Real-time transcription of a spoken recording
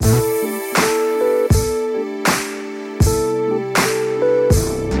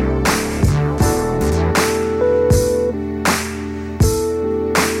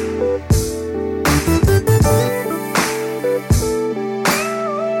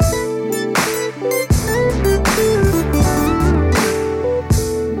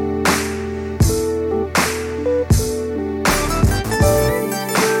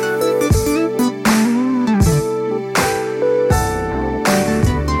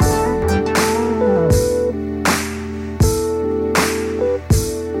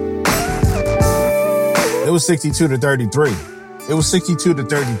it was 62 to 33. It was 62 to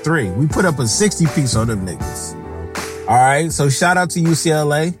 33. We put up a 60 piece on them niggas. All right. So shout out to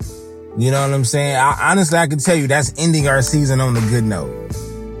UCLA. You know what I'm saying? Honestly, I can tell you that's ending our season on a good note.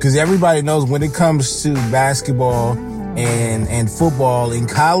 Because everybody knows when it comes to basketball and football in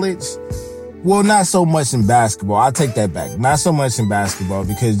college, well, not so much in basketball. I'll take that back. Not so much in basketball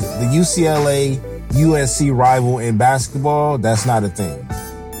because the UCLA-USC rival in basketball, that's not a thing.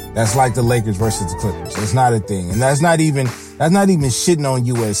 That's like the Lakers versus the Clippers. It's not a thing. And that's not even shitting on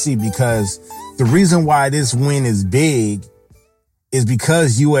USC because the reason why this win is big is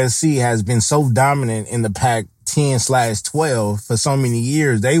because USC has been so dominant in the Pac-10/12 for so many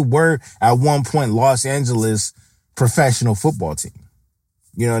years. They were at one point Los Angeles professional football team.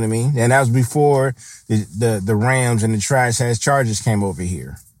 You know what I mean? And that was before the Rams and the trash ass Chargers came over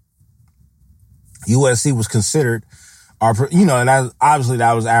here. USC was considered and obviously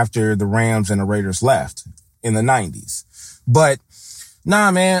that was after the Rams and the Raiders left in the 90s. But nah,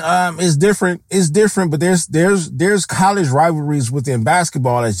 man, it's different. It's different, but there's college rivalries within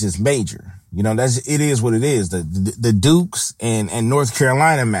basketball that's just major. You know, it is what it is. The Dukes and North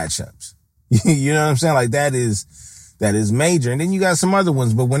Carolina matchups. You know what I'm saying? Like that is major. And then you got some other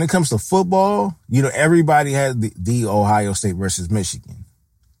ones. But when it comes to football, you know, everybody had the Ohio State versus Michigan.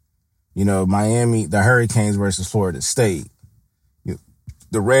 You know, Miami, the Hurricanes versus Florida State.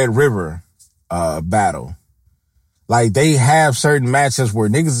 The Red River battle. Like, they have certain matchups where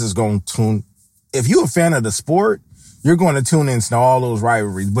niggas is going to tune. If you're a fan of the sport, you're going to tune into all those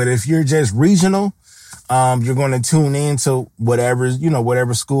rivalries. But if you're just regional, you're going to tune into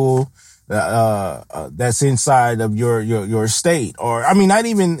whatever school that's inside of your state. Or, I mean,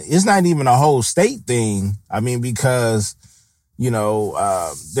 it's not even a whole state thing. I mean, because, you know,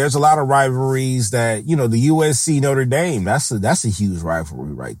 there's a lot of rivalries that, you know, the USC Notre Dame, that's a huge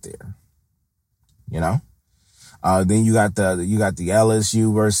rivalry right there. You know? Then you got the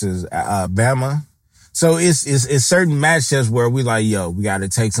LSU versus Bama. So it's certain matchups where we like, yo, we got to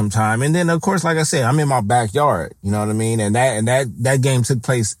take some time. And then of course, like I said, I'm in my backyard. You know what I mean? And that game took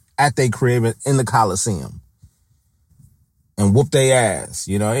place at their crib in the Coliseum. And whoop their ass,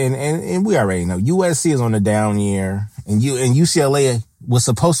 you know, and we already know USC is on the down year and UCLA was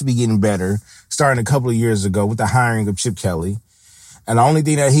supposed to be getting better starting a couple of years ago with the hiring of Chip Kelly. And the only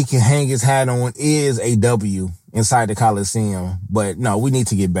thing that he can hang his hat on is a W inside the Coliseum. But no, we need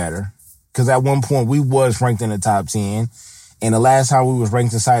to get better. Because at one point we was ranked in the top 10. And the last time we was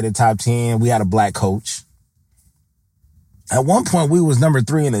ranked inside the top 10, we had a black coach. At one point we was number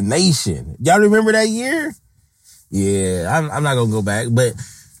 3 in the nation. Y'all remember that year? Yeah, I'm not gonna go back. But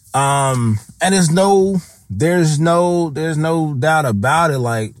and there's no doubt about it.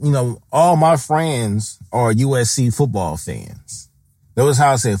 Like, you know, all my friends are USC football fans. That was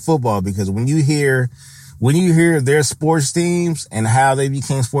how I said football, because when you hear their sports teams and how they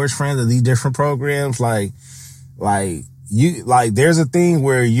became sports friends of these different programs, like there's a thing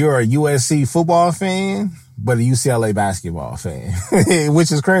where you're a USC football fan, but a UCLA basketball fan, which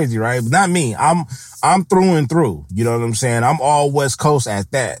is crazy, right? But not me. I'm through and through. You know what I'm saying? I'm all West Coast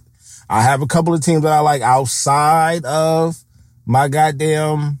at that. I have a couple of teams that I like outside of my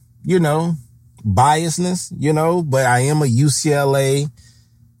goddamn, you know, biasness, you know, but I am a UCLA,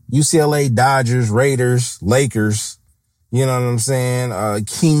 Dodgers, Raiders, Lakers, you know what I'm saying?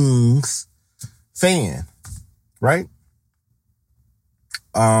 Kings fan, right?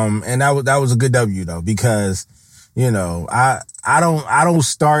 And that was a good W though, because, you know, I don't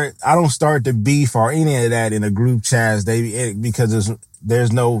start the beef or any of that in a group chat, because I'm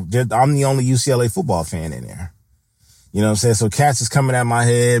the only UCLA football fan in there. You know what I'm saying? So cats is coming at my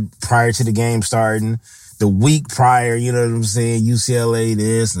head prior to the game starting. The week prior, you know what I'm saying? UCLA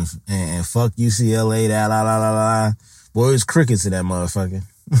this and fuck UCLA that, la, la, la, la. Boy, it was crickets in that motherfucker.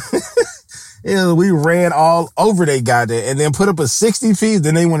 Yeah, we ran all over they got there and then put up a 60 piece.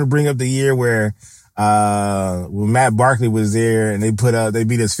 Then they want to bring up the year where when Matt Barkley was there and they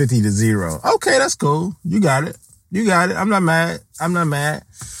beat us 50-0. Okay, that's cool. You got it. I'm not mad.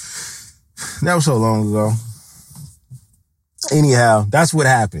 That was so long ago. Anyhow, that's what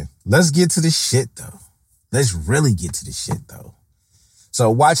happened. Let's get to the shit though. Let's really get to the shit though. So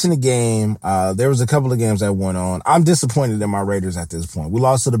watching the game, there was a couple of games that went on. I'm disappointed in my Raiders at this point. We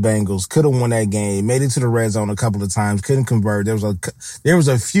lost to the Bengals, could have won that game, made it to the red zone a couple of times, couldn't convert. There was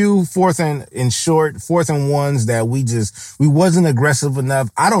a few fourth and ones that we wasn't aggressive enough.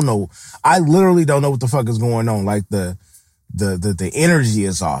 I don't know. I literally don't know what the fuck is going on. Like the energy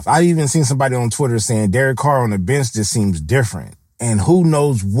is off. I even seen somebody on Twitter saying Derek Carr on the bench just seems different. And who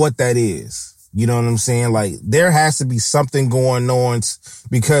knows what that is. You know what I'm saying? Like, there has to be something going on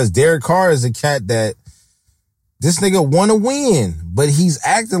because Derek Carr is a cat that This nigga want to win, but he's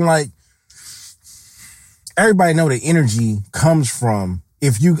acting like everybody know the energy comes from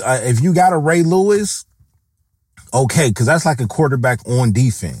if you got a Ray Lewis, okay, because that's like a quarterback on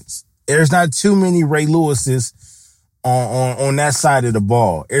defense. There's not too many Ray Lewises on that side of the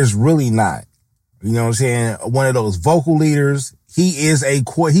ball. There's really not. You know what I'm saying? One of those vocal leaders. He is a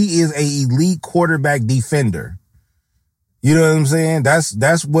elite quarterback defender. You know what I'm saying?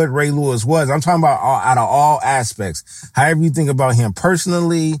 That's what Ray Lewis was. I'm talking about out of all aspects. However you think about him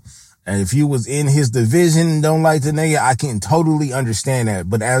personally, and if you was in his division and don't like the nigga, I can totally understand that.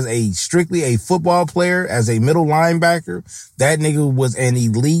 But as strictly a football player, as a middle linebacker, that nigga was an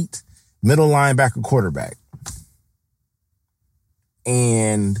elite middle linebacker quarterback.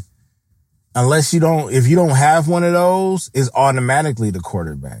 And if you don't have one of those, it's automatically the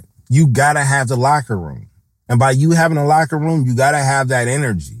quarterback. You gotta have the locker room. And by you having a locker room, you gotta have that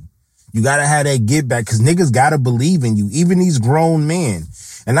energy. You gotta have that get back, cause niggas gotta believe in you, even these grown men.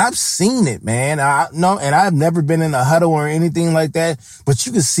 And I've seen it, man. And I've never been in a huddle or anything like that, but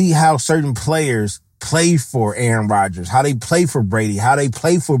you can see how certain players play for Aaron Rodgers, how they play for Brady, how they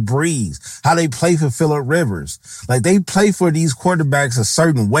play for Breeze, how they play for Phillip Rivers. Like, they play for these quarterbacks a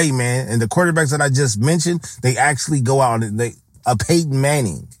certain way, man. And the quarterbacks that I just mentioned, they actually go out and a Peyton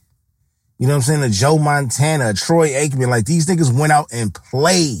Manning. You know what I'm saying? A Joe Montana, a Troy Aikman, like these niggas went out and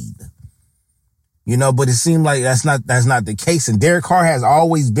played. You know, but it seemed like that's not the case. And Derek Carr has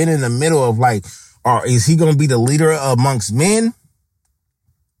always been in the middle of like, is he going to be the leader amongst men?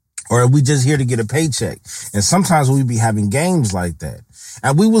 Or are we just here to get a paycheck? And sometimes we be having games like that.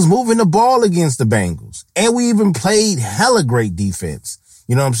 And we was moving the ball against the Bengals. And we even played hella great defense.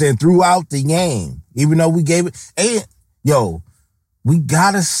 You know what I'm saying? Throughout the game. Even though we gave it. And, yo, we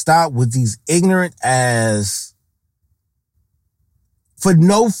gotta stop with these ignorant ass, for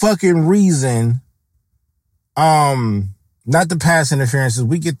no fucking reason, not the pass interferences,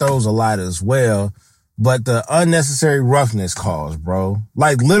 we get those a lot as well, but the unnecessary roughness calls, bro.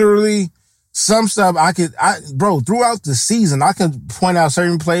 Like, literally, some stuff throughout the season, I can point out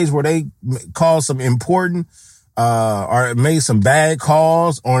certain plays where they call some important, or made some bad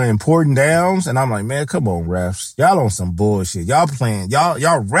calls on important downs. And I'm like, man, come on, refs. Y'all on some bullshit. Y'all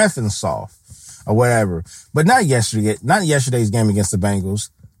reffing soft or whatever. But not yesterday's game against the Bengals.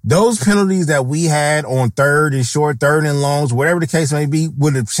 Those penalties that we had on third and short, third and longs, whatever the case may be,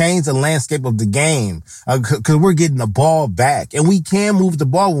 would have changed the landscape of the game. Cause we're getting the ball back, and we can move the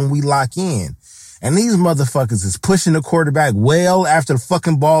ball when we lock in. And these motherfuckers is pushing the quarterback well after the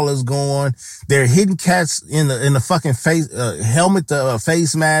fucking ball is gone. They're hitting cats in the fucking face, helmet, the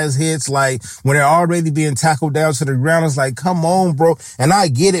face mask hits, like when they're already being tackled down to the ground. It's like, come on, bro. And I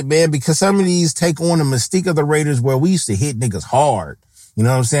get it, man, because some of these take on the mystique of the Raiders where we used to hit niggas hard. You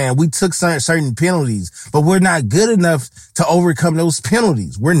know what I'm saying? We took certain penalties, but we're not good enough to overcome those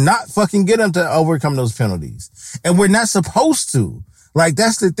penalties. We're not fucking good enough to overcome those penalties. And we're not supposed to. Like,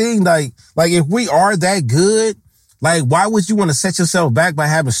 that's the thing. Like if we are that good, like, why would you want to set yourself back by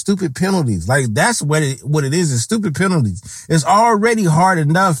having stupid penalties? Like, that's what it is stupid penalties. It's already hard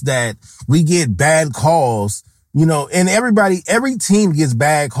enough that we get bad calls, you know, and every team gets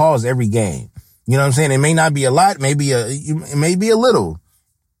bad calls every game. You know what I'm saying? It may not be a lot, it may be a little,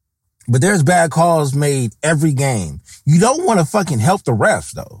 but there's bad calls made every game. You don't want to fucking help the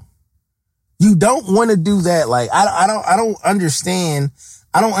refs though. You don't want to do that. Like, I don't understand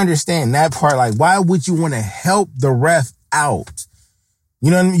that part. Like, why would you want to help the ref out?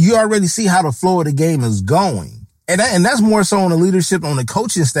 You know what I mean? You already see how the flow of the game is going. And that's more so on the leadership, on the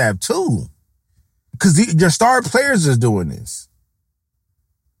coaching staff too. Cause your star players is doing this.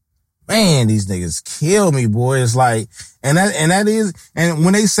 Man, these niggas kill me, boy. It's like, and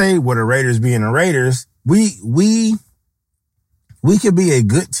when they say, well, the Raiders being the Raiders, we could be a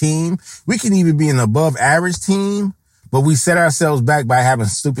good team. We can even be an above average team, but we set ourselves back by having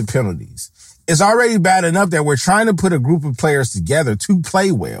stupid penalties. It's already bad enough that we're trying to put a group of players together to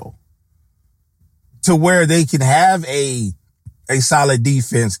play well, to where they can have a solid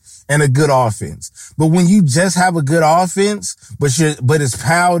defense and a good offense. But when you just have a good offense, but it's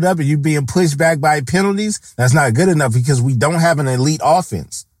piled up and you're being pushed back by penalties, that's not good enough, because we don't have an elite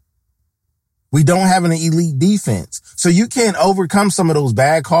offense. We don't have an elite defense. So you can't overcome some of those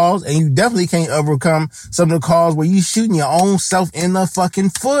bad calls, and you definitely can't overcome some of the calls where you shooting your own self in the fucking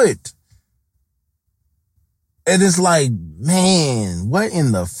foot. And it's like, man, what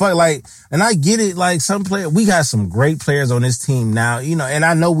in the fuck? Like, and I get it. Like, we got some great players on this team now, you know, and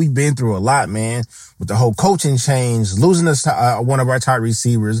I know we've been through a lot, man, with the whole coaching change, losing us one of our top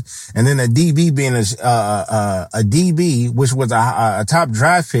receivers, and then a DB being a DB, which was a top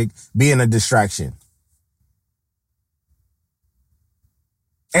draft pick, being a distraction.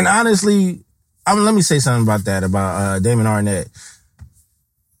 And honestly, let me say something about that, about Damon Arnett.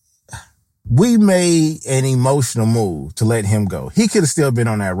 We made an emotional move to let him go. He could have still been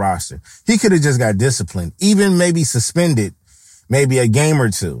on that roster. He could have just got disciplined, even maybe suspended maybe a game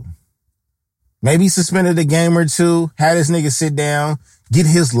or two. Maybe suspended a game or two, had this nigga sit down, get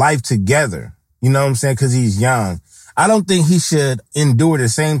his life together. You know what I'm saying? Because he's young. I don't think he should endure the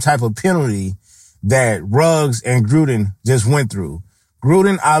same type of penalty that Ruggs and Gruden just went through.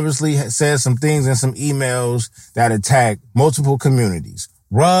 Gruden obviously said some things in some emails that attack multiple communities.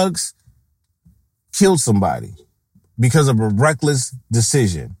 Ruggs killed somebody because of a reckless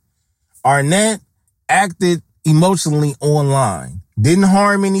decision. Arnett acted emotionally online. Didn't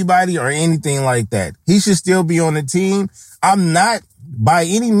harm anybody or anything like that. He should still be on the team. I'm not, by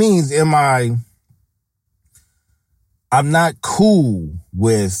any means, I'm not cool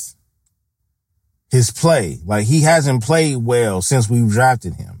with his play. Like, he hasn't played well since we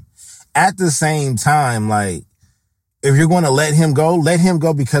drafted him. At the same time, like, if you're going to let him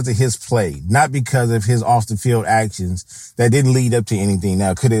go because of his play, not because of his off the field actions that didn't lead up to anything.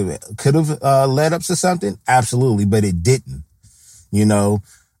 Now, could have led up to something? Absolutely, but it didn't. You know,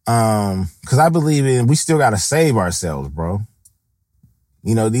 cause I believe we still got to save ourselves, bro.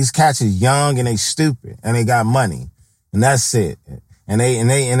 You know, these cats is young and they stupid and they got money and that's it. And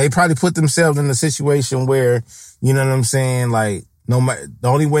they probably put themselves in a situation where, you know what I'm saying? Like, no matter, the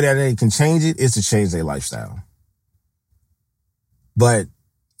only way that they can change it is to change their lifestyle. But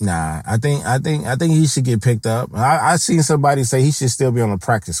nah, I think he should get picked up. I seen somebody say he should still be on the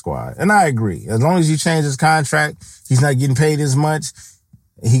practice squad. And I agree. As long as you change his contract, he's not getting paid as much.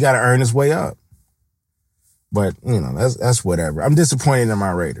 He got to earn his way up. But, you know, that's whatever. I'm disappointed in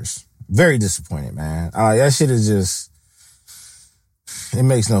my Raiders. Very disappointed, man. That shit is just, it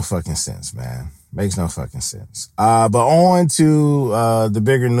makes no fucking sense, man. Makes no fucking sense. But on to the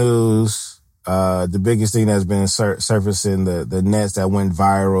bigger news. The biggest thing that's been surfacing, the Nets that went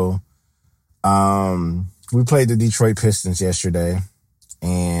viral. We played the Detroit Pistons yesterday,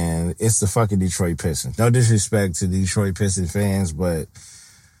 and it's the fucking Detroit Pistons. No disrespect to Detroit Pistons fans, but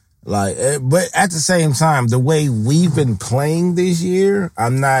at the same time, the way we've been playing this year,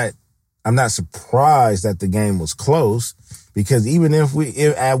 I'm not surprised that the game was close, because even if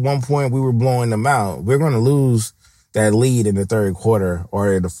at one point we were blowing them out, we're going to lose that lead in the third quarter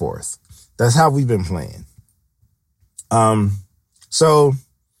or in the fourth. That's how we've been playing. So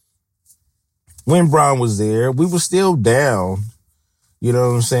when Bron was there, we were still down. You know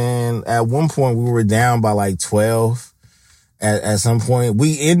what I'm saying? At one point, we were down by like 12. At some point,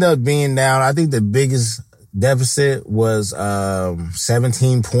 we ended up being down. I think the biggest deficit was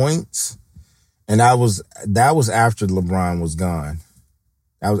 17 points, and that was after LeBron was gone.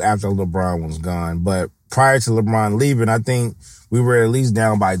 But prior to LeBron leaving, I think we were at least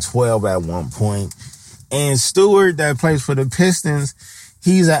down by 12 at one point. And Stewart, that plays for the Pistons,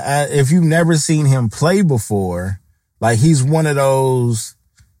 he's if you've never seen him play before, like, he's one of those.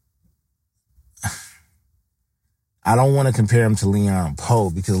 I don't want to compare him to Leon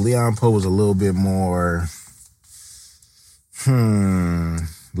Poe, because Leon Poe was a little bit more.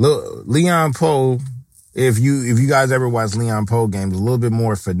 Leon Poe, if you guys ever watch Leon Poe games, a little bit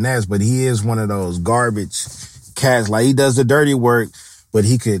more finesse, but he is one of those garbage cats. Like, he does the dirty work, but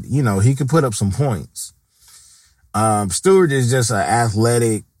he could put up some points. Stewart is just an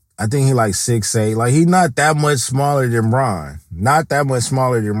athletic. I think he like 6'8". Like, he's not that much smaller than Bron.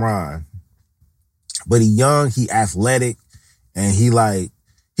 But he young, he athletic, and he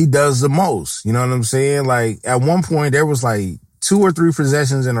does the most. You know what I'm saying? Like, at one point there was like 2 or 3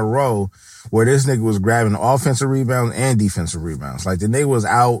 possessions in a row where this nigga was grabbing offensive rebounds and defensive rebounds. Like, the nigga was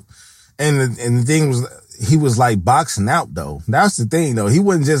out, and the thing was, he was like boxing out though. That's the thing though. He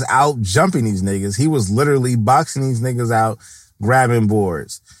wasn't just out jumping these niggas. He was literally boxing these niggas out, grabbing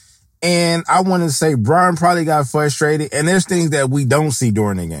boards. And I want to say Bron probably got frustrated, and there's things that we don't see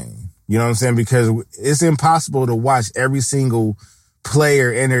during the game. You know what I'm saying? Because it's impossible to watch every single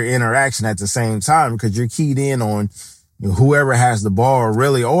player in their interaction at the same time, because you're keyed in on whoever has the ball,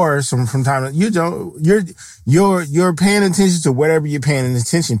 really, or from time to, you're paying attention to whatever you're paying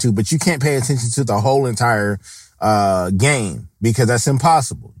attention to, but you can't pay attention to the whole entire game, because that's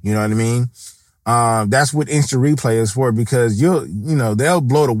impossible. You know what I mean? That's what instant replay is for, because they'll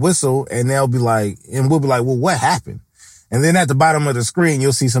blow the whistle and we'll be like, well, what happened? And then at the bottom of the screen,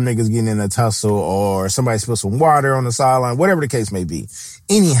 you'll see some niggas getting in a tussle, or somebody spill some water on the sideline, whatever the case may be.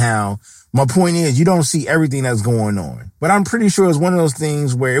 Anyhow, my point is, you don't see everything that's going on. But I'm pretty sure it's one of those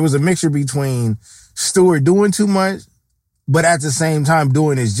things where it was a mixture between Stewart doing too much, but at the same time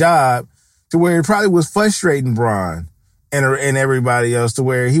doing his job, to where it probably was frustrating Bron. and everybody else, to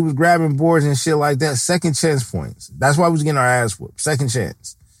where he was grabbing boards and shit like that. Second chance points. That's why we was getting our ass whooped. Second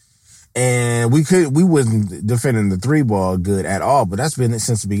chance. And we wasn't defending the 3-ball good at all, but that's been it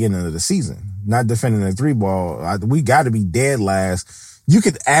since the beginning of the season. Not defending the 3-ball. We got to be dead last. You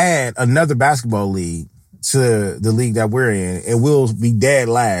could add another basketball league to the league that we're in, and we'll be dead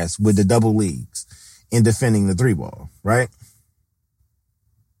last with the double leagues in defending the 3-ball, right?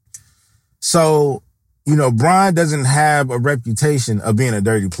 So, you know, Bron doesn't have a reputation of being a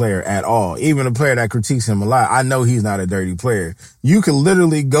dirty player at all. Even a player that critiques him a lot, I know he's not a dirty player. You can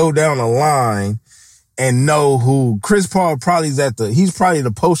literally go down a line and know who Chris Paul he's probably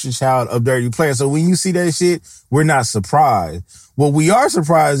the poster child of dirty players. So when you see that shit, we're not surprised. What we are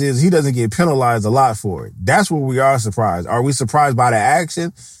surprised is he doesn't get penalized a lot for it. That's what we are surprised. Are we surprised by the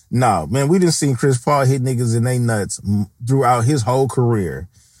action? No, man, we done seen Chris Paul hit niggas in they nuts throughout his whole career.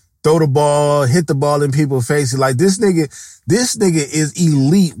 Throw the ball, hit the ball in people's faces. Like, this nigga is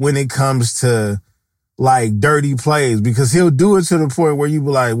elite when it comes to, like, dirty plays, because he'll do it to the point where you be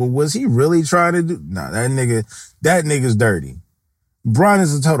like, well, was he really trying to do? Nah, that nigga's dirty. Bron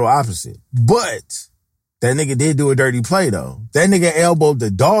is the total opposite. But that nigga did do a dirty play, though. That nigga elbowed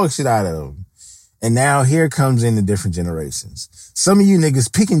the dog shit out of him. And now here comes in the different generations. Some of you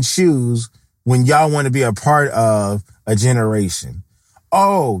niggas pick and choose when y'all want to be a part of a generation.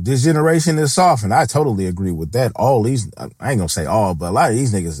 Oh, this generation is soft, and I totally agree with that. I ain't gonna say all, but a lot of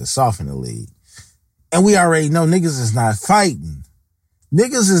these niggas is soft in the league. And we already know niggas is not fighting.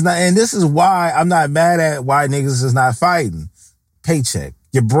 Niggas is not, and this is why I'm not mad at why niggas is not fighting. Paycheck,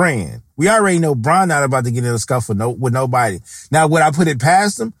 your brand. We already know Bron not about to get in a scuffle with nobody. Now, would I put it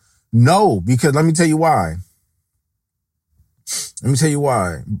past him? No, because let me tell you why.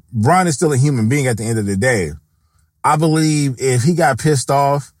 Bron is still a human being at the end of the day. I believe if he got pissed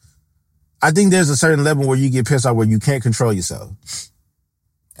off, I think there's a certain level where you get pissed off where you can't control yourself.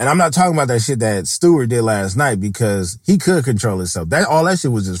 And I'm not talking about that shit that Stewart did last night, because he could control himself. All that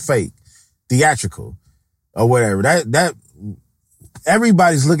shit was just fake, theatrical, or whatever. That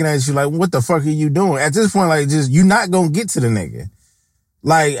everybody's looking at you like, what the fuck are you doing? At this point, like, just, you're not gonna get to the nigga.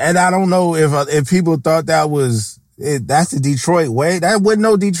 Like, and I don't know if people thought that's the Detroit way. That wasn't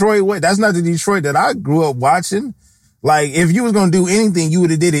no Detroit way. That's not the Detroit that I grew up watching. Like, if you was gonna do anything, you would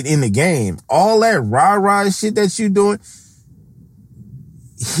have did it in the game. All that rah-rah shit that you doing,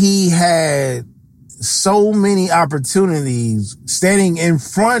 he had so many opportunities standing in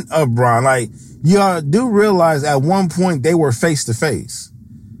front of Bron. Like, y'all do realize at one point they were face to face.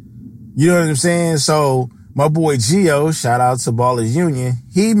 You know what I'm saying? So my boy Gio, shout out to Ballers Union,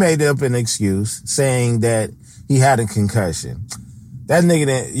 he made up an excuse saying that he had a concussion. That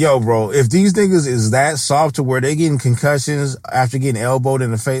nigga, yo, bro, if these niggas is that soft to where they getting concussions after getting elbowed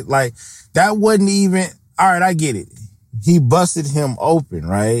in the face, like, that wasn't even, all right, I get it. He busted him open,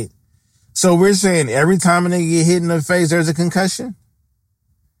 right? So we're saying every time a nigga get hit in the face, there's a concussion?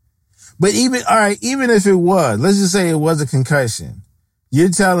 But even if it was, let's just say it was a concussion. You're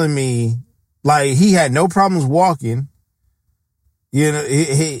telling me, like, he had no problems walking. You know,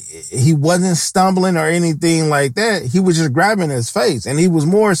 he wasn't stumbling or anything like that. He was just grabbing his face, and he was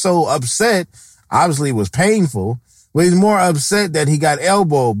more so upset. Obviously it was painful, but he's more upset that he got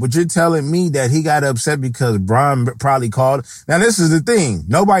elbowed. But you're telling me that he got upset because Bron probably called. Now, this is the thing.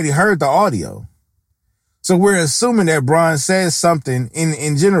 Nobody heard the audio. So we're assuming that Bron says something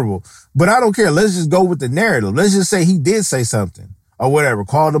in general, but I don't care. Let's just go with the narrative. Let's just say he did say something. Or whatever,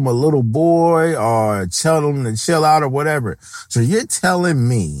 called him a little boy or told him to chill out or whatever. So you're telling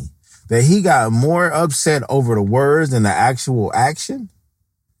me that he got more upset over the words than the actual action?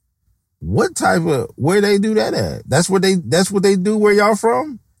 What type of, where they do that at? That's what they do where y'all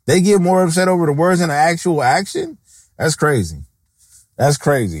from? They get more upset over the words than the actual action? That's crazy. That's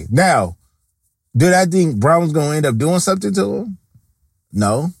crazy. Now, did I think Bron was going to end up doing something to him?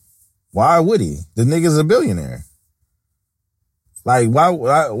 No. Why would he? The nigga's a billionaire. Like, why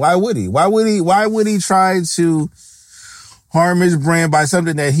would he? Why would he try to harm his brand by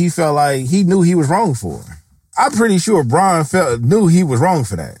something that he felt like he knew he was wrong for? I'm pretty sure Bron knew he was wrong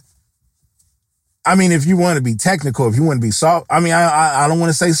for that. I mean, if you want to be technical, if you want to be soft, I mean, I don't want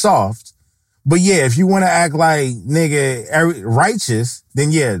to say soft, but yeah, if you want to act like nigga righteous,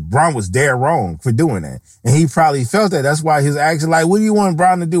 then yeah, Bron was dead wrong for doing that. And he probably felt that. That's why his action, like, what do you want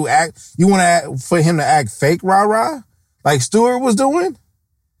Bron to do? You want for him to act fake rah-rah? Like Stewart was doing?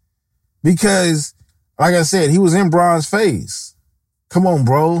 Because, like I said, he was in Bron's face. Come on,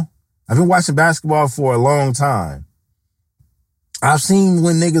 bro. I've been watching basketball for a long time. I've seen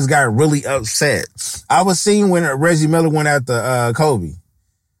when niggas got really upset. I was seeing when Reggie Miller went after Kobe.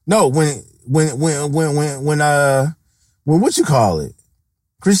 No, when when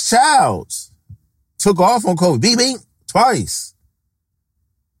Chris Childs took off on Kobe. Beep, beep, twice.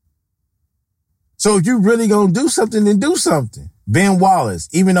 So if you really gonna do something, then do something. Ben Wallace,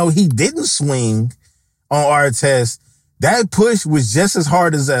 even though he didn't swing on Artest, that push was just as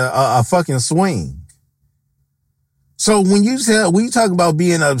hard as a fucking swing. So when you talk about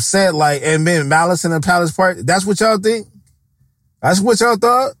being upset, like, and being Malice in the Palace Park, that's what y'all think? That's what y'all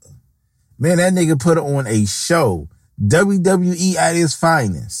thought? Man, that nigga put on a show. WWE at its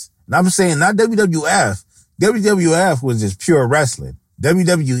finest. And I'm saying not WWF. WWF was just pure wrestling.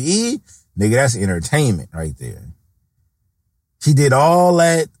 WWE, nigga, that's entertainment right there. He did all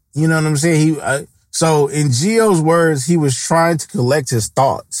that, you know what I'm saying? So in Gio's words, he was trying to collect his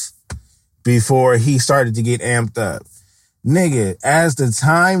thoughts before he started to get amped up. Nigga, as the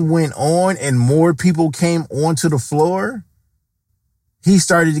time went on and more people came onto the floor, he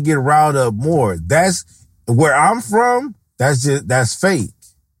started to get riled up more. That's where I'm from. That's fake.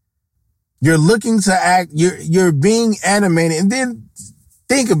 You're looking to act, you're being animated. And then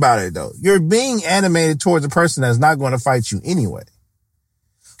think about it though. You're being animated towards a person that's not going to fight you anyway.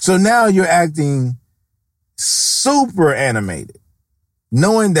 So now you're acting super animated,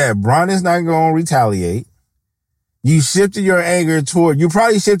 knowing that Braun is not going to retaliate. You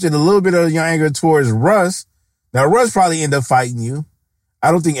probably shifted a little bit of your anger towards Russ. Now Russ probably end up fighting you.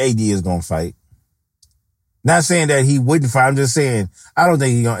 I don't think AD is going to fight. Not saying that he wouldn't fight. I'm just saying, I don't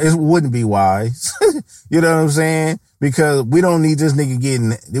think it wouldn't be wise. You know what I'm saying? Because we don't need this nigga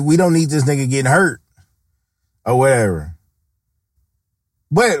getting hurt or whatever.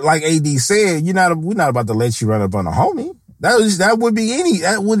 But like AD said, we're not about to let you run up on a homie. That would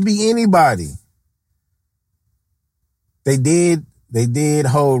be anybody. They did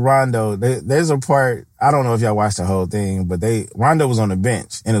hold Rondo. There's a part, I don't know if y'all watched the whole thing, but Rondo was on the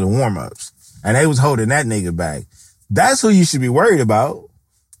bench in the warm-ups, and they was holding that nigga back. That's who you should be worried about.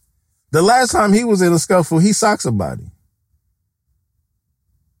 The last time he was in a scuffle, he socked somebody.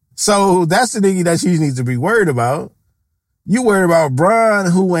 So that's the nigga that you need to be worried about. You worried about Bron,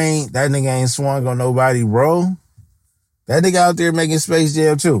 that nigga ain't swung on nobody, bro. That nigga out there making Space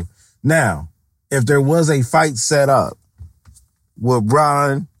Jam too. Now, if there was a fight set up, would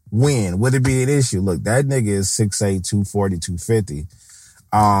Bron win? Would it be an issue? Look, that nigga is 6'8", 240, 250.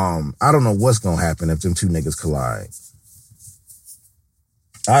 I don't know what's going to happen if them two niggas collide.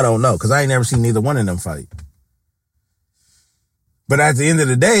 I don't know, because I ain't never seen neither one of them fight. But at the end of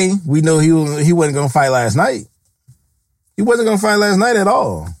the day, we know he wasn't going to fight last night. He wasn't going to fight last night at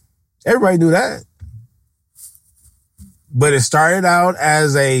all. Everybody knew that. But it started out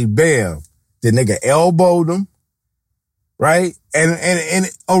as a bam. The nigga elbowed him, right? And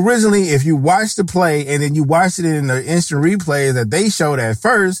originally, if you watch the play and then you watched it in the instant replay that they showed at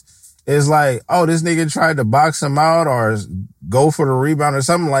first, it's like, oh, this nigga tried to box him out or go for the rebound or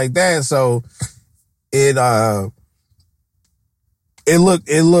something like that. So it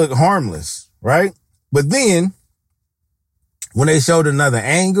looked harmless, right? But then when they showed another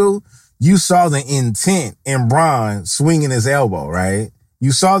angle, you saw the intent in Bron swinging his elbow, right?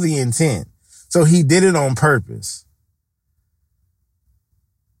 You saw the intent. So he did it on purpose.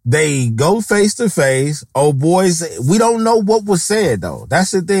 They go face to face. Oh, boys, we don't know what was said, though.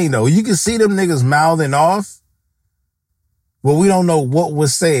 That's the thing, though. You can see them niggas mouthing off, but we don't know what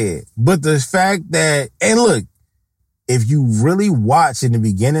was said. But the fact that, and look, if you really watch in the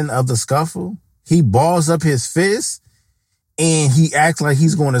beginning of the scuffle, he balls up his fist and he acts like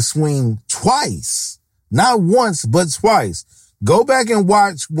he's going to swing twice. Not once, but twice. Go back and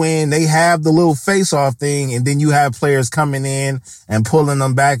watch when they have the little face-off thing and then you have players coming in and pulling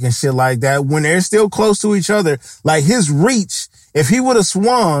them back and shit like that. When they're still close to each other, like his reach, if he would have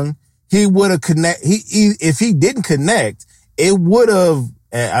swung, he would have if he didn't connect, it would have,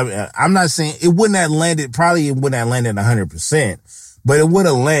 I'm not saying it wouldn't have landed, probably it wouldn't have landed 100%, but it would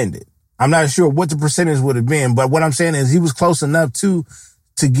have landed. I'm not sure what the percentage would have been, but what I'm saying is he was close enough to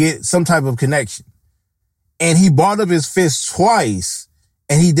get some type of connection. And he brought up his fist twice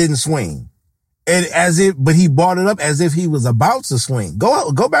and he didn't swing. But he brought it up as if he was about to swing.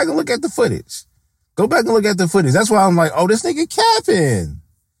 Go back and look at the footage. Go back and look at the footage. That's why I'm like, oh, this nigga capping.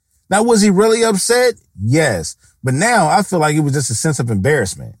 Now, was he really upset? Yes. But now I feel like it was just a sense of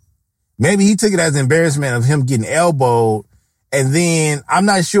embarrassment. Maybe he took it as embarrassment of him getting elbowed. And then I'm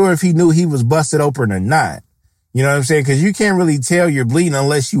not sure if he knew he was busted open or not. You know what I'm saying? Because you can't really tell you're bleeding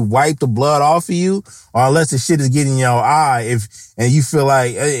unless you wipe the blood off of you or unless the shit is getting in your eye and you feel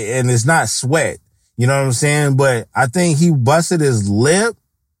like, and it's not sweat. You know what I'm saying? But I think he busted his lip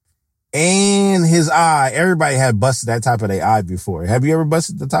and his eye. Everybody had busted that top of their eye before. Have you ever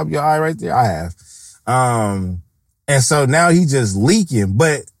busted the top of your eye right there? I have. And And so now he just leaking.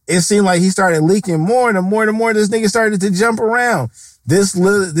 But it seemed like he started leaking more and the more this nigga started to jump around. This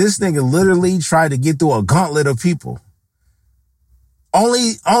nigga literally tried to get through a gauntlet of people.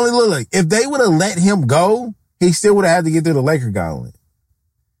 Only look, if they would have let him go, he still would have had to get through the Laker gauntlet.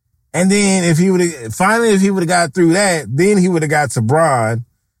 And then if he would have got through that, then he would have got to Bron.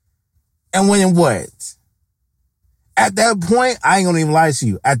 And when what? At that point, I ain't gonna even lie to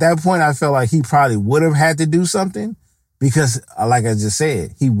you. At that point, I felt like he probably would have had to do something because, like I just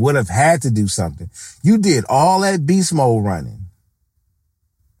said, he would have had to do something. You did all that beast mode running.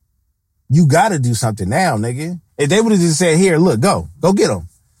 You gotta do something now, nigga. If they would have just said, here, look, go get him.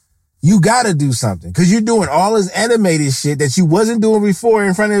 You gotta do something because you're doing all this animated shit that you wasn't doing before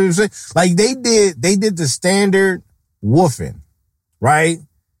in front of him. Like they did the standard woofing, right?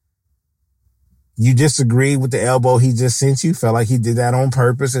 You disagreed with the elbow he just sent you. Felt like he did that on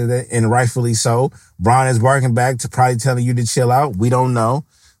purpose and rightfully so. Bron is barking back to probably telling you to chill out. We don't know.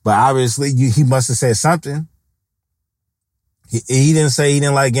 But obviously he must have said something. He didn't say he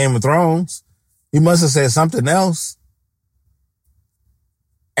didn't like Game of Thrones. He must have said something else.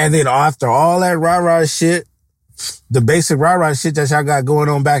 And then after all that rah-rah shit, the basic rah-rah shit that y'all got going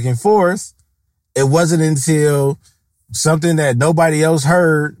on back and forth, it wasn't until something that nobody else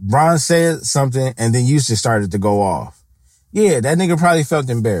heard, Bron said something, and then you just started to go off. Yeah, that nigga probably felt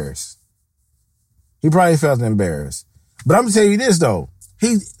embarrassed. He probably felt embarrassed. But I'm gonna tell you this, though.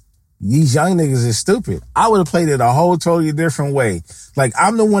 These young niggas is stupid. I would have played it a whole totally different way. Like,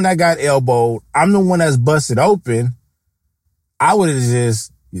 I'm the one that got elbowed. I'm the one that's busted open. I would have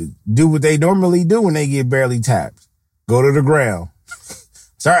just do what they normally do when they get barely tapped. Go to the ground.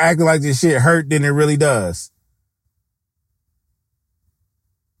 Start acting like this shit hurt than it really does.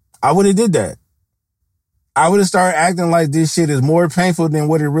 I would have did that. I would have started acting like this shit is more painful than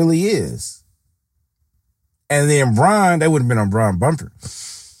what it really is. And then Bron, that would have been a Bron bumper.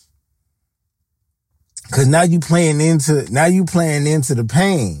 Cause now you playing into the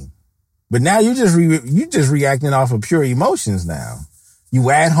pain. But now you just reacting off of pure emotions now.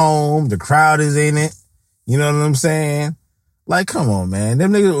 You at home, the crowd is in it. You know what I'm saying? Like, come on, man.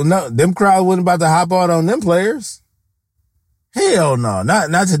 Them niggas, no, them crowd wasn't about to hop out on them players. Hell no.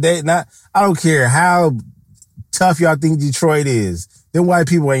 Not today. I don't care how tough y'all think Detroit is. Them white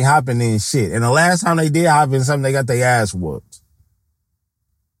people ain't hopping in shit. And the last time they did hop in something, they got their ass whooped.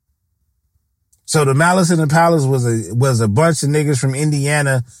 So the Malice in the Palace was a bunch of niggas from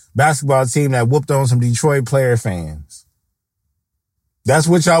Indiana basketball team that whooped on some Detroit player fans. That's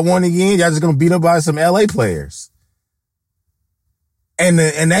what y'all want again? Y'all just gonna beat up by some LA players. And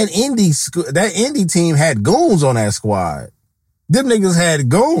that Indy team had goons on that squad. Them niggas had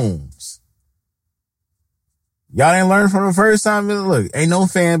goons. Y'all didn't learn from the first time. Look, ain't no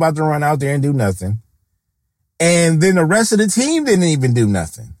fan about to run out there and do nothing. And then the rest of the team didn't even do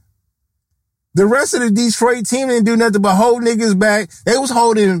nothing. The rest of the Detroit team didn't do nothing but hold niggas back. They was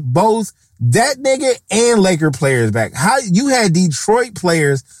holding both that nigga and Laker players back. How you had Detroit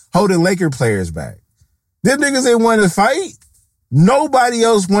players holding Laker players back? Them niggas didn't want to fight. Nobody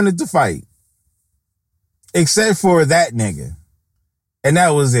else wanted to fight. Except for that nigga. And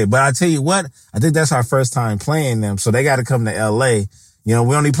that was it. But I tell you what, I think that's our first time playing them. So they got to come to LA. You know,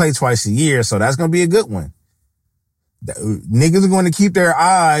 we only play twice a year. So that's going to be a good one. Niggas are going to keep their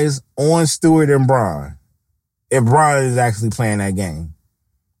eyes on Stewart and Bron. If Bron is actually playing that game.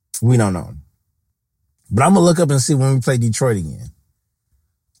 We don't know. But I'm going to look up and see when we play Detroit again.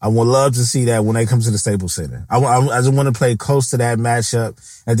 I would love to see that when they come to the Staples Center. I just want to play close to that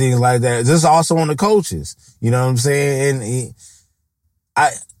matchup and things like that. Just also on the coaches. You know what I'm saying? And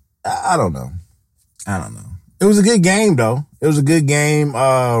I don't know. I don't know. It was a good game, though. It was a good game.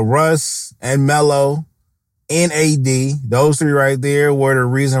 Russ and Melo and AD, those three right there were the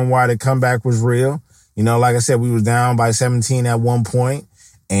reason why the comeback was real. You know, like I said, we was down by 17 at one point,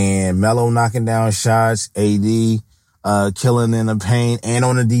 and Melo knocking down shots, AD killing in the paint, and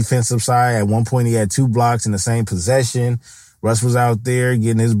on the defensive side, at one point he had 2 blocks in the same possession. Russ was out there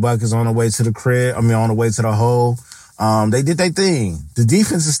getting his buckets on the way to the crib. on the way to the hole. They did their thing. The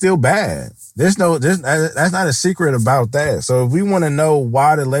defense is still bad. That's not a secret about that. So if we want to know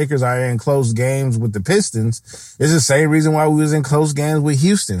why the Lakers are in close games with the Pistons, it's the same reason why we was in close games with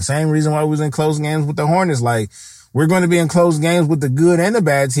Houston. Same reason why we was in close games with the Hornets. Like, we're going to be in close games with the good and the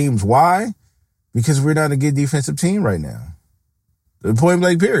bad teams. Why? Because we're not a good defensive team right now. The point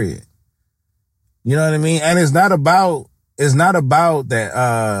blank period. You know what I mean? And it's not about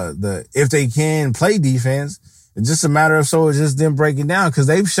that, if they can play defense. It's just a matter of it's just them breaking down because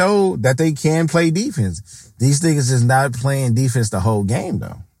they've showed that they can play defense. These niggas is not playing defense the whole game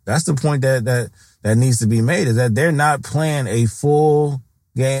though. That's the point that that needs to be made is that they're not playing a full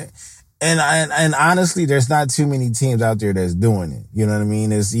game. And honestly, there's not too many teams out there that's doing it. You know what I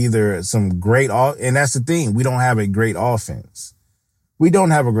mean? It's either some great, and that's the thing. We don't have a great offense. We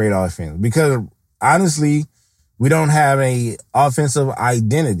don't have a great offense because honestly, we don't have a offensive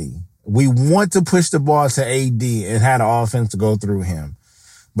identity. We want to push the ball to AD and have the offense to go through him.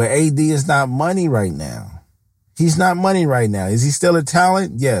 But AD is not money right now. He's not money right now. Is he still a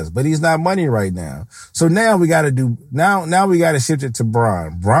talent? Yes, but he's not money right now. So now we got to now we got to shift it to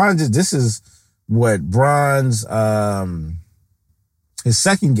Bron. This is what Bron's, his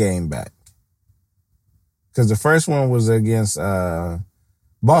second game back. Cause the first one was against,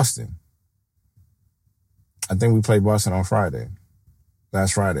 Boston. I think we played Boston on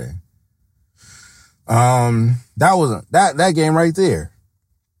last Friday. That game right there.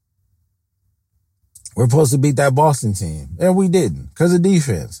 We're supposed to beat that Boston team, and we didn't because of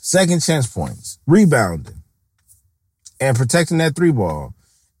defense, second chance points, rebounding, and protecting that 3-ball.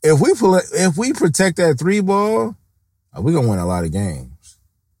 If we protect that 3-ball, we're gonna win a lot of games.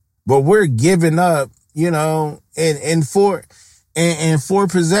 But we're giving up, in four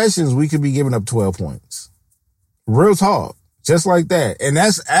possessions, we could be giving up 12 points. Real talk, just like that, and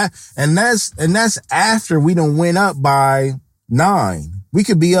that's after we done went up by 9. We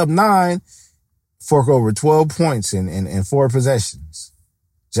could be up 9. Fork over 12 points in 4 possessions.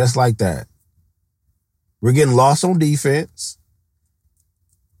 Just like that. We're getting lost on defense.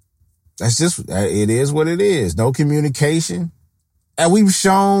 It is what it is. No communication. And we've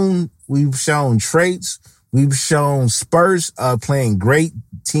shown traits. We've shown spurts of playing great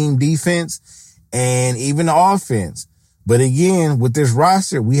team defense and even the offense. But again, with this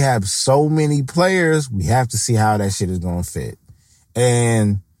roster, we have so many players. We have to see how that shit is going to fit.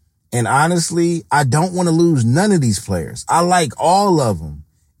 And honestly, I don't want to lose none of these players. I like all of them.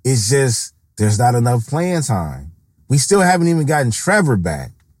 It's just, there's not enough playing time. We still haven't even gotten Trevor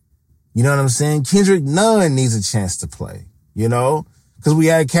back. You know what I'm saying? Kendrick Nunn needs a chance to play, because we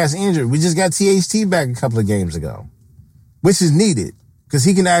had Cass injured. We just got THT back a couple of games ago, which is needed because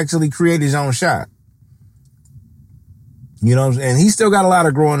he can actually create his own shot. You know what I'm saying? And he's still got a lot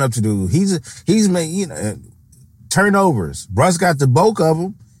of growing up to do. He's made, turnovers. Russ got the bulk of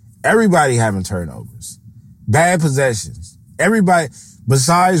them. Everybody having turnovers, bad possessions. Everybody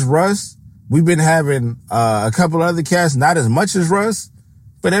besides Russ, we've been having a couple other cats, not as much as Russ,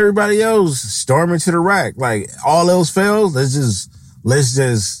 but everybody else storming to the rack. Like all else fails, let's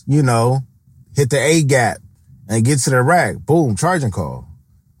just hit the A gap and get to the rack. Boom, charging call.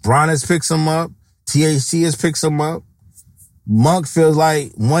 Bron has picked some up. THT has picked some up. Monk feels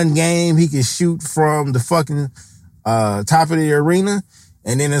like one game he can shoot from the fucking top of the arena.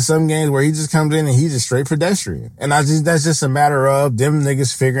 And then in some games where he just comes in and he's just straight pedestrian. And that's just a matter of them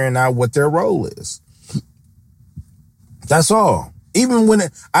niggas figuring out what their role is. That's all. Even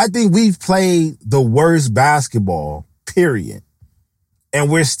I think we've played the worst basketball, period. And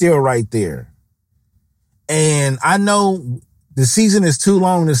we're still right there. And I know the season is too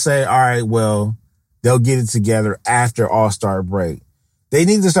long to say, all right, well, they'll get it together after All-Star break. They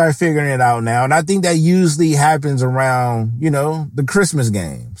need to start figuring it out now. And I think that usually happens around, the Christmas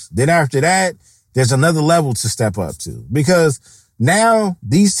games. Then after that, there's another level to step up to. Because now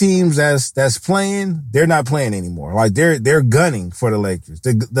these teams that's playing, they're not playing anymore. Like they're gunning for the Lakers.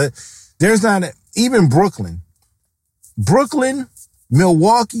 There's not even Brooklyn,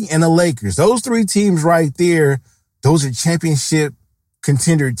 Milwaukee, and the Lakers. Those 3 teams right there, those are championship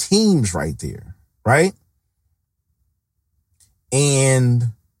contender teams right there, right? And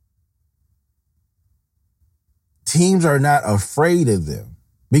teams are not afraid of them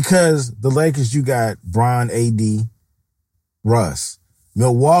because the Lakers, you got Bron, AD, Russ.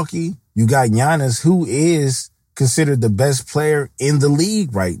 Milwaukee, you got Giannis, who is considered the best player in the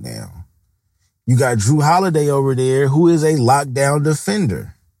league right now. You got Drew Holiday over there, who is a lockdown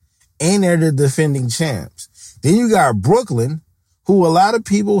defender. And they're the defending champs. Then you got Brooklyn, who a lot of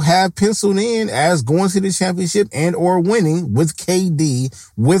people have penciled in as going to the championship and or winning with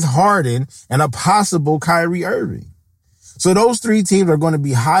KD, with Harden, and a possible Kyrie Irving. So those 3 teams are going to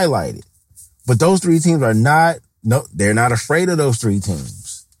be highlighted. But those 3 teams they're not afraid of those 3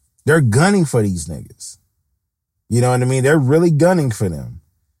 teams. They're gunning for these niggas. You know what I mean? They're really gunning for them.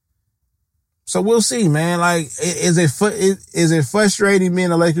 So we'll see, man. Like, is it frustrating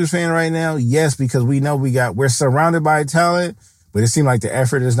being a Lakers fan right now? Yes, because we know we're surrounded by talent. But it seemed like the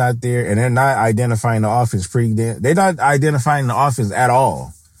effort is not there, and they're not identifying the offense they're not identifying the offense at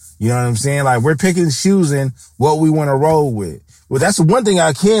all. You know what I'm saying? Like, we're picking and choosing what we want to roll with. Well, that's the one thing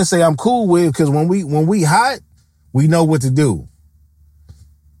I can say I'm cool with, because when we hot, we know what to do.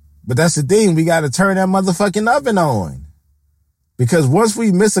 But that's the thing. We got to turn that motherfucking oven on. Because once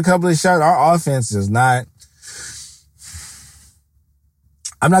we miss a couple of shots, our offense is not...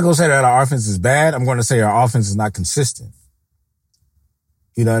 I'm not going to say that our offense is bad. I'm going to say our offense is not consistent.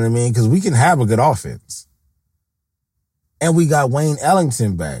 You know what I mean? Because we can have a good offense. And we got Wayne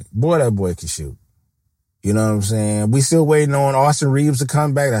Ellington back. Boy, that boy can shoot. You know what I'm saying? We still waiting on Austin Reeves to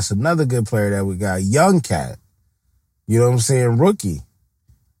come back. That's another good player that we got. Young cat. You know what I'm saying? Rookie.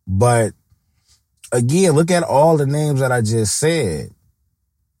 But again, look at all the names that I just said.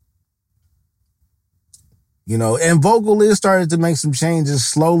 You know, and Vogel is started to make some changes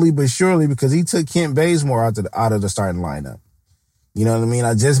slowly but surely because he took Kent Bazemore out of the starting lineup. You know what I mean?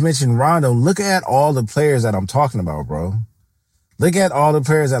 I just mentioned Rondo. Look at all the players that I'm talking about, bro. Look at all the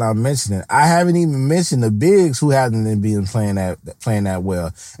players that I'm mentioning. I haven't even mentioned the bigs who haven't been playing that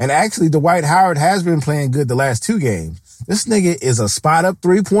well. And actually, Dwight Howard has been playing good the last 2 games. This nigga is a spot up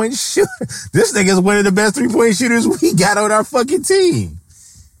 3-point shooter. This nigga is one of the best 3-point shooters we got on our fucking team.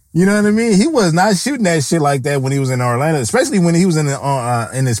 You know what I mean? He was not shooting that shit like that when he was in Orlando, especially when he was in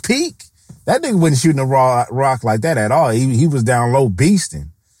his peak. That nigga wasn't shooting a rock like that at all. He was down low beasting.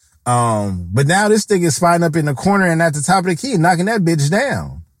 But now this nigga is spotting up in the corner and at the top of the key, knocking that bitch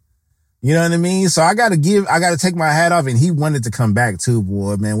down. You know what I mean? So I gotta take my hat off, and he wanted to come back too,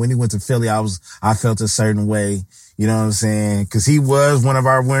 boy, man. When he went to Philly, I felt a certain way. You know what I'm saying? Cause he was one of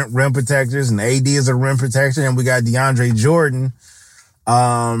our rim protectors, and AD is a rim protector, and we got DeAndre Jordan.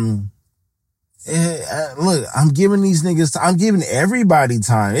 Look, I'm giving everybody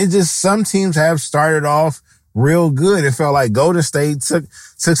time. It just, some teams have started off real good. It felt like Golden State took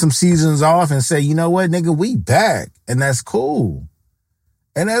some seasons off and said, you know what, nigga, we back. And that's cool.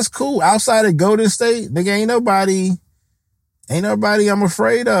 Outside of Golden State, nigga, ain't nobody I'm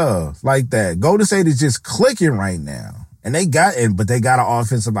afraid of like that. Golden State is just clicking right now. And but they got an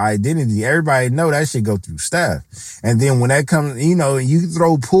offensive identity. Everybody know that shit go through Steph. And then when that comes, you know, you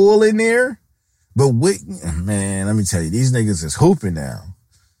throw Poole in there. But man, let me tell you, these niggas is hooping now.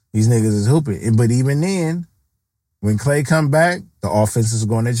 But even then, when Klay come back, the offense is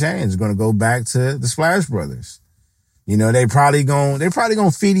going to change. It's going to go back to the Splash Brothers. You know, they probably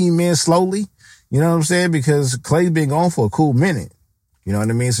gonna feed him in slowly. You know what I'm saying? Because Klay's been gone for a cool minute. You know what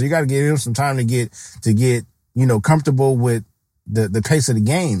I mean? So you got to give him some time to get, you know, comfortable with the pace of the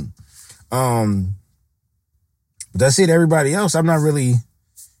game. But that's it. Everybody else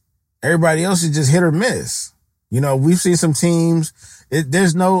is just hit or miss. You know, we've seen some teams.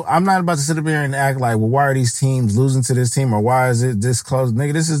 I'm not about to sit up here and act like, well, why are these teams losing to this team, or why is it this close?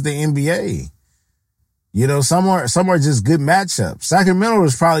 Nigga, this is the NBA. You know, some are just good matchups. Sacramento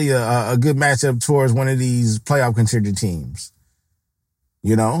is probably a good matchup towards one of these playoff contender teams.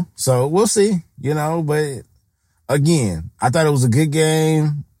 You know, so we'll see, you know, but again, I thought it was a good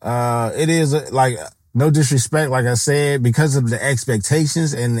game. It is like, no disrespect, like I said, because of the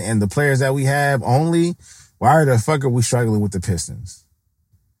expectations and the players that we have only, why the fuck are we struggling with the Pistons?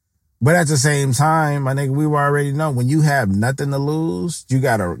 But at the same time, my nigga, we already know when you have nothing to lose, you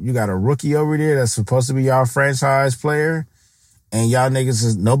got a rookie over there that's supposed to be y'all franchise player, and y'all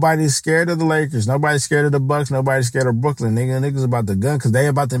niggas nobody's scared of the Lakers, nobody's scared of the Bucks, nobody's scared of Brooklyn. Niggas about the gun because they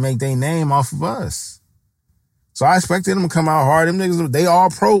about to make their name off of us. So I expected them to come out hard. Them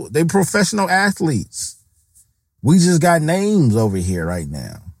niggas, they professional athletes. We just got names over here right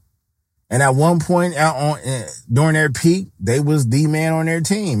now. And at one point during their peak, they was the man on their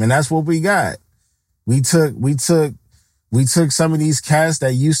team. And that's what we got. We took some of these cats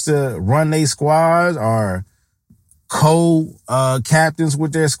that used to run their squads or co-captains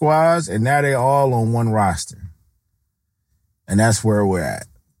with their squads, and now they all on one roster. And that's where we're at.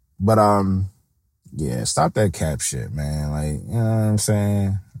 But, yeah, stop that cap shit, man. Like, you know what I'm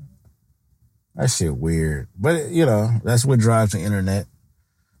saying? That shit weird. But, you know, that's what drives the internet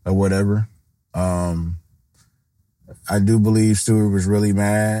or whatever. I do believe Stewart was really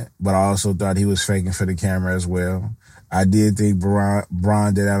mad, but I also thought he was faking for the camera as well. I did think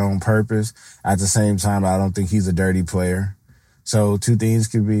Bron did that on purpose. At the same time, I don't think he's a dirty player. So both things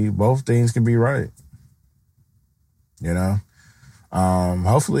could be right. You know?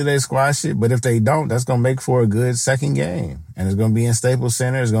 Hopefully they squash it, but if they don't, that's going to make for a good second game. And it's going to be in Staples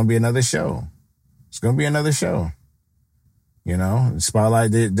Center. It's going to be another show. You know,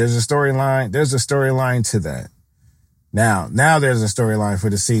 Spotlight, there's a storyline. There's a storyline to that. Now there's a storyline for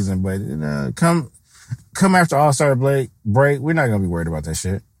the season, but you know, come after All-Star break, we're not going to be worried about that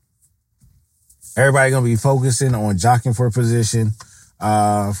shit. Everybody going to be focusing on jockeying for position,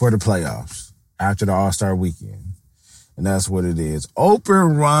 for the playoffs after the All-Star weekend. And that's what it is.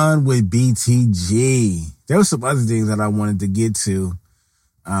 Open run with BTG. There was some other things that I wanted to get to.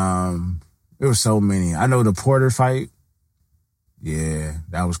 There were so many. I know the Porter fight. Yeah,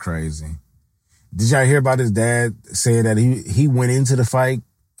 that was crazy. Did y'all hear about his dad saying that he went into the fight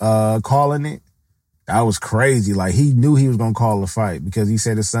calling it? That was crazy. Like, he knew he was gonna call the fight because he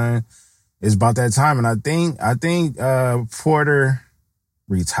said his son is about that time. And I think Porter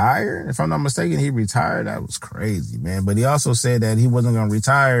retired. If I'm not mistaken, he retired. That was crazy, man. But he also said that he wasn't gonna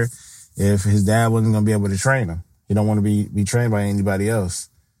retire if his dad wasn't gonna be able to train him. He don't want to be trained by anybody else.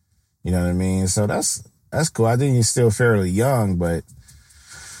 You know what I mean? So that's cool. I think he's still fairly young, but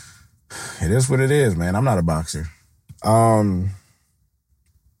it is what it is, man. I'm not a boxer. Yeah,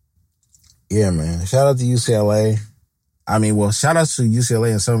 man. Shout out to UCLA. I mean, well, shout out to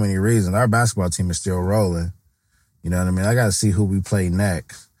UCLA in so many reasons. Our basketball team is still rolling. You know what I mean? I got to see who we play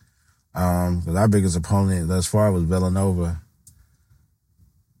next. Because our biggest opponent thus far was Villanova.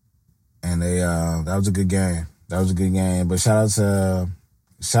 And that was a good game. But shout out to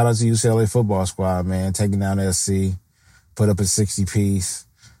UCLA football squad, man, taking down SC, put up a 60-piece.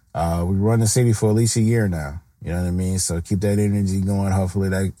 We run the city for at least a year now. You know what I mean? So keep that energy going. Hopefully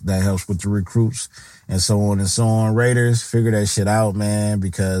that helps with the recruits and so on and so on. Raiders, figure that shit out, man,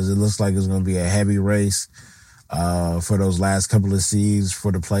 because it looks like it's going to be a heavy race for those last couple of seeds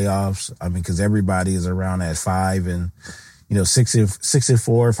for the playoffs. I mean, because everybody is around that 5 and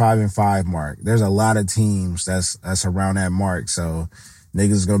 6-4, 5-5 mark. There's a lot of teams that's around that mark. So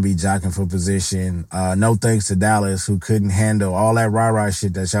niggas gonna be jockeying for position. No thanks to Dallas, who couldn't handle all that rah-rah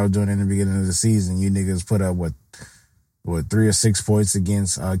shit that y'all was doing in the beginning of the season. You niggas put up, what 3 or 6 points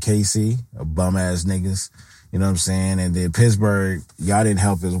against KC, bum-ass niggas. You know what I'm saying? And then Pittsburgh, y'all didn't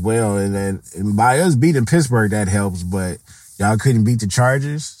help as well. And by us beating Pittsburgh, that helps, but y'all couldn't beat the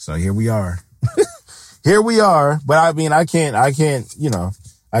Chargers. So here we are. Here we are. But I mean, I can't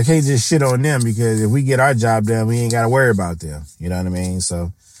just shit on them, because if we get our job done, we ain't got to worry about them. You know what I mean?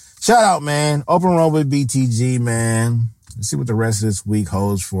 So shout out, man. Open road with BTG, man. Let's see what the rest of this week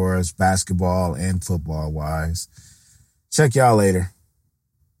holds for us, basketball and football wise. Check y'all later.